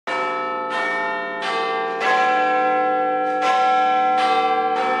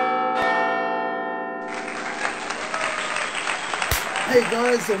Hey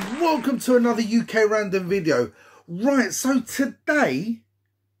guys, and welcome to another UK random video. Right, so today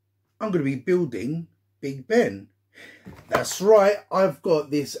I'm going to be building Big Ben. That's right, I've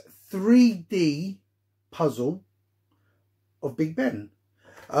got this 3D puzzle of Big Ben.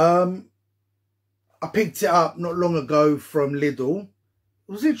 I picked it up not long ago from Lidl.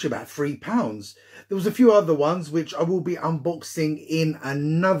 It was literally about £3. There was a few other ones which I will be unboxing in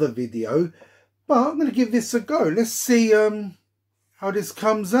another video, but I'm going to give this a go. Let's see how this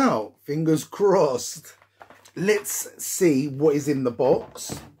comes out. Fingers crossed. Let's see what is in the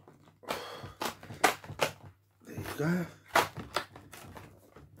box. There you go.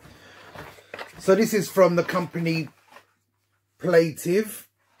 So this is from the company Plative.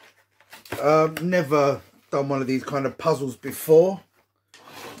 Never done one of these kind of puzzles before.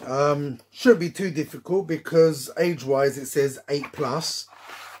 Shouldn't be too difficult because age-wise it says 8+.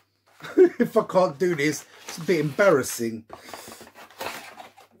 If I can't do this, it's a bit embarrassing.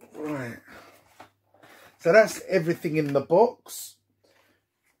 Right, so that's everything in the box.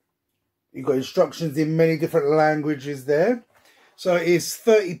 You've got instructions in many different languages there. So it's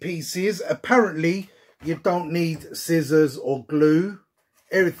 30 pieces. Apparently you don't need scissors or glue.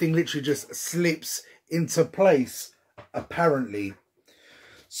 Everything literally just slips into place, apparently.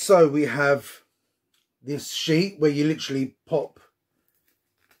 So we have this sheet where you literally pop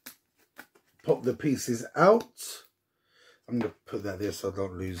the pieces out. I'm going to put that there so I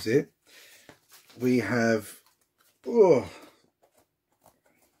don't lose it. We have, oh,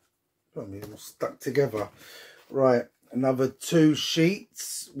 I mean, all stuck together. Right, another 2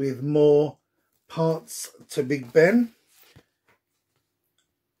 sheets with more parts to Big Ben.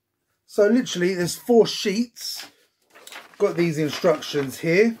 So literally there's 4 sheets. Got these instructions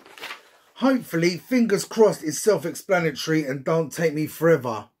here. Hopefully, fingers crossed, it's self-explanatory and don't take me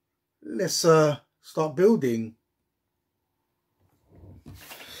forever. Let's start building.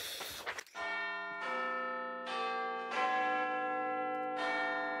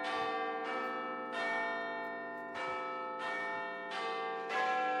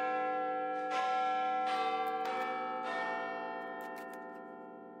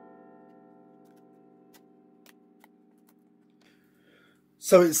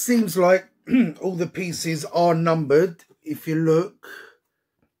 So it seems like all the pieces are numbered. If you look,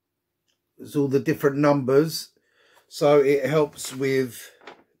 there's all the different numbers. So it helps with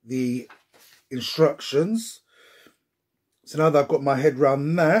the instructions. So now that I've got my head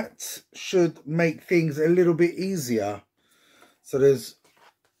around that, should make things a little bit easier. So there's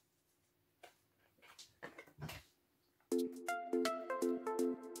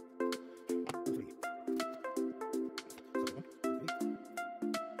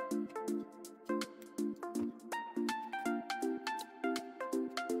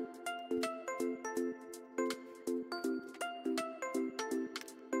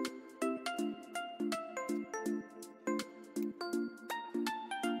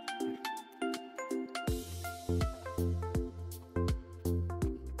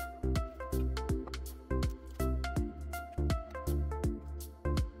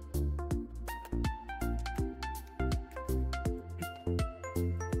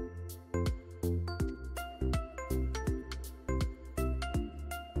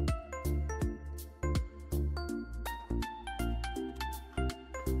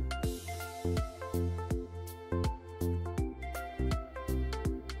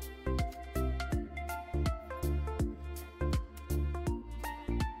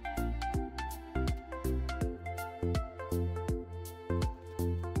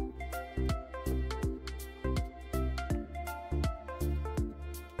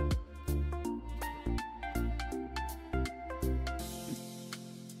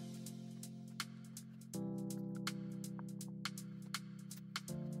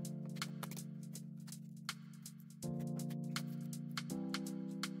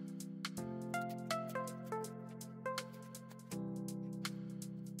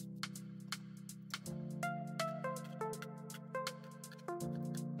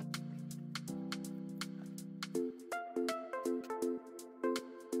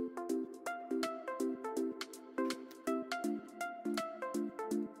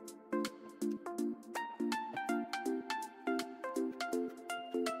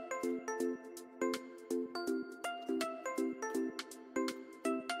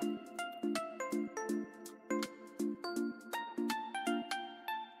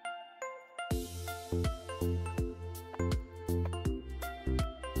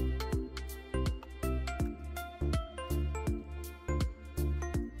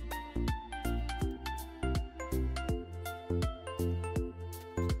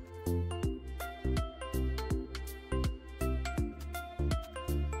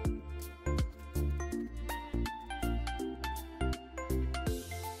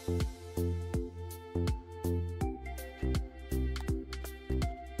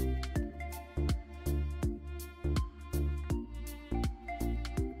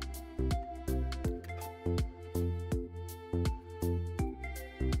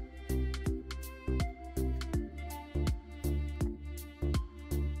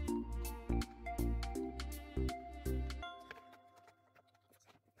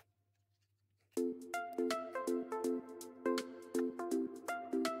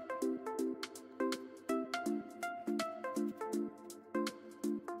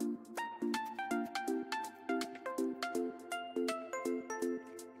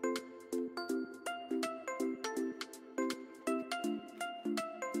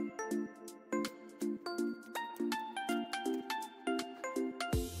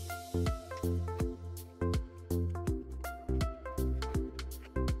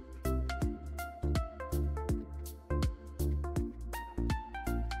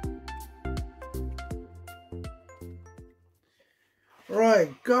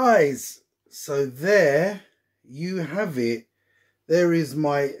Right, guys, so there you have it. There is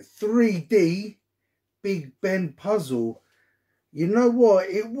my 3D Big Ben puzzle. You know what?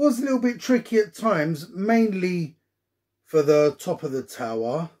 It was a little bit tricky at times, mainly for the top of the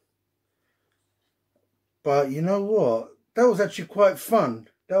tower. But you know what? That was actually quite fun.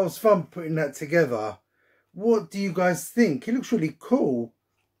 That was fun putting that together. What do you guys think? It looks really cool.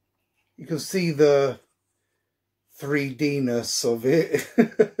 You can see the 3D-ness of it.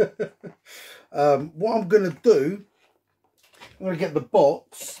 What I'm going to do, I'm going to get the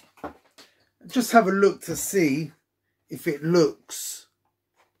box. Just have a look to see if it looks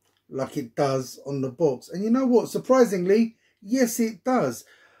like it does on the box. And you know what? Surprisingly, yes, it does.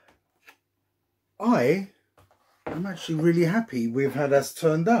 I'm actually really happy with how that's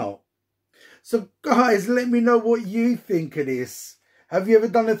turned out. So guys, let me know what you think of this. Have you ever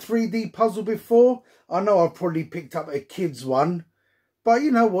done a 3D puzzle before? I know I've probably picked up a kid's one, but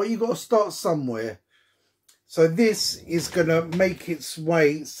you know what? You've got to start somewhere. So this is going to make its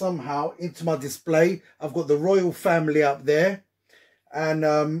way somehow into my display. I've got the royal family up there.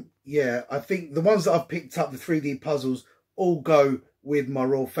 And yeah, I think the ones that I've picked up, the 3D puzzles, all go with my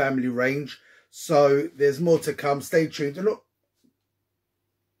royal family range. So there's more to come. Stay tuned. And look,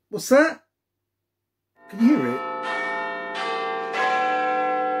 what's that? Can you hear it?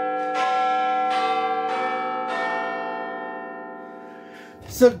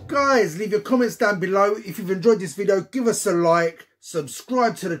 So guys, leave your comments down below. If you've enjoyed this video, give us a like,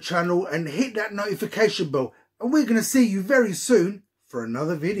 subscribe to the channel and hit that notification bell. And we're going to see you very soon for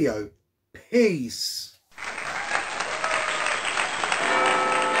another video. Peace.